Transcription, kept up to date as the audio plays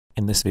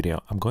In this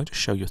video, I'm going to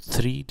show you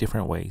 3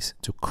 different ways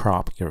to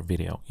crop your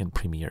video in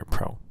Premiere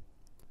Pro.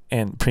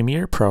 And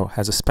Premiere Pro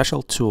has a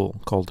special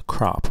tool called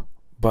crop,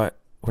 but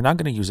we're not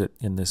going to use it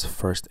in this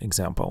first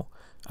example.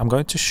 I'm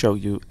going to show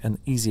you an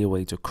easy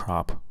way to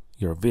crop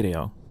your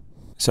video.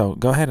 So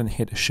go ahead and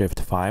hit Shift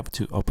 5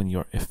 to open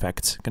your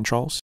effects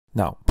controls.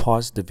 Now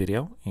pause the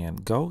video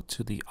and go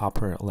to the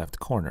upper left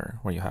corner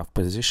where you have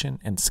position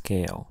and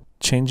scale.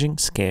 Changing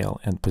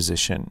scale and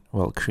position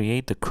will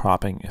create the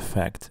cropping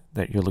effect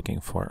that you're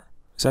looking for.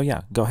 So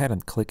yeah, go ahead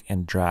and click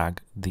and drag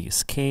the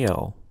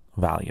scale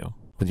value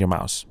with your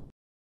mouse.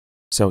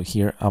 So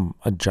here I'm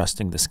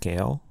adjusting the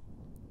scale.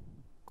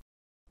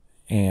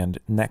 And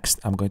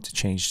next I'm going to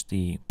change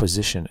the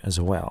position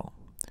as well.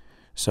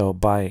 So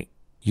by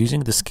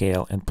using the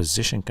scale and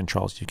position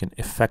controls, you can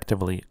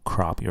effectively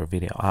crop your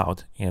video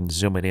out and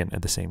zoom it in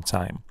at the same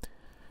time,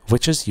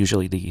 which is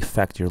usually the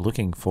effect you're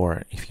looking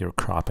for if you're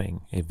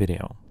cropping a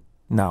video.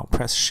 Now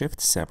press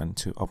Shift 7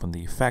 to open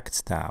the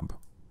Effects tab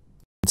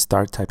and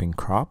start typing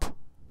crop.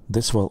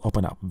 This will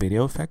open up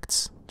Video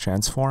Effects,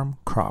 Transform,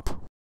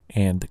 Crop.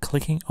 And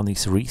clicking on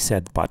these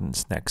reset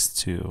buttons next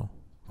to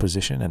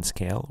position and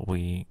scale,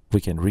 we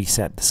can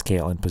reset the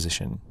scale and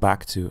position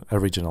back to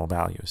original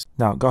values.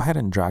 Now go ahead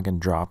and drag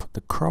and drop the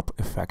crop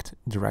effect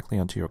directly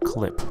onto your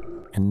clip.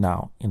 And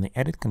now in the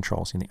edit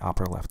controls in the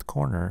upper left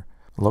corner,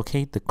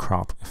 locate the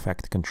crop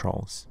effect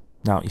controls.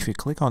 Now if you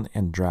click on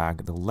and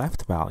drag the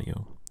left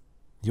value,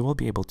 you will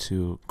be able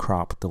to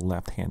crop the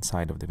left hand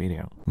side of the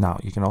video. Now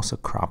you can also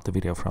crop the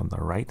video from the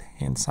right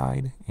hand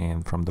side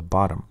and from the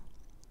bottom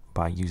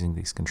by using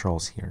these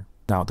controls here.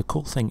 Now the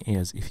cool thing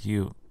is if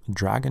you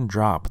drag and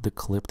drop the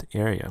clipped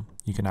area,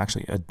 you can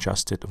actually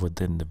adjust it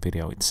within the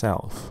video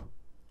itself.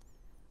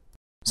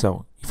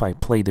 So if I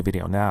play the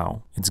video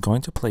now, it's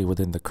going to play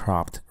within the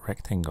cropped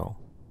rectangle.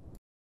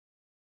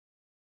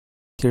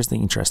 Here's the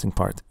interesting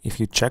part. If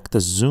you check the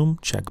zoom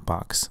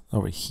checkbox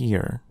over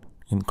here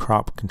in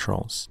crop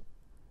controls,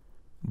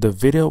 the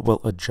video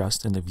will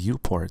adjust in the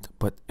viewport,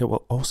 but it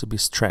will also be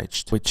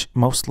stretched, which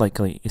most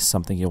likely is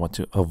something you want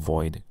to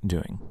avoid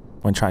doing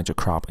when trying to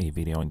crop a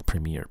video in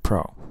Premiere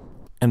Pro.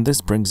 And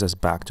this brings us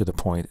back to the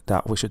point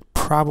that we should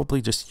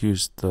probably just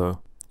use the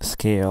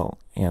scale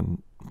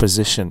and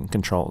position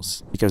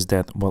controls, because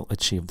that will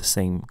achieve the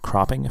same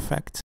cropping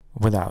effect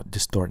without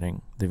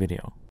distorting the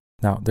video.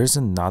 Now there's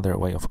another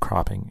way of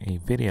cropping a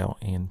video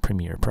in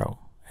Premiere Pro,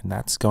 and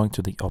that's going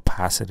to the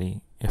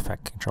opacity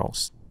effect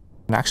controls.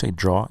 You can actually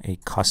draw a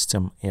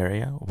custom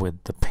area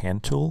with the pen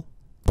tool,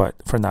 but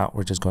for now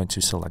we're just going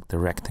to select the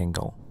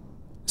rectangle.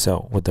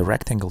 So with the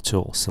rectangle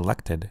tool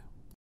selected,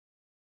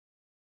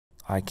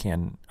 I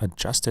can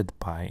adjust it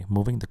by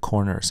moving the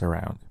corners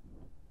around.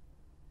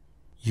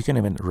 You can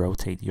even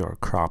rotate your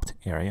cropped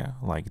area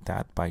like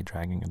that by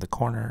dragging the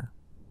corner.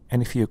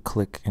 And if you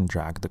click and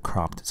drag the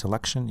cropped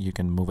selection, you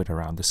can move it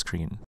around the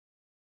screen.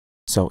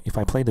 So if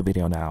I play the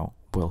video now,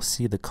 we'll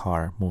see the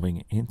car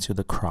moving into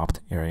the cropped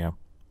area.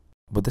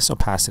 With this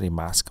opacity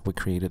mask we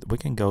created, we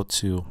can go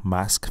to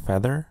mask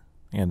feather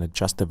and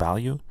adjust the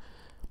value,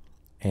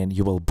 and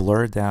you will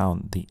blur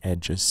down the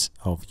edges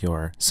of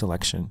your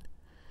selection.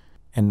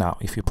 And now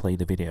if you play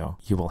the video,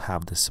 you will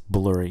have this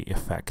blurry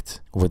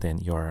effect within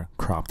your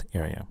cropped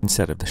area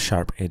instead of the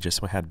sharp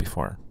edges we had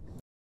before.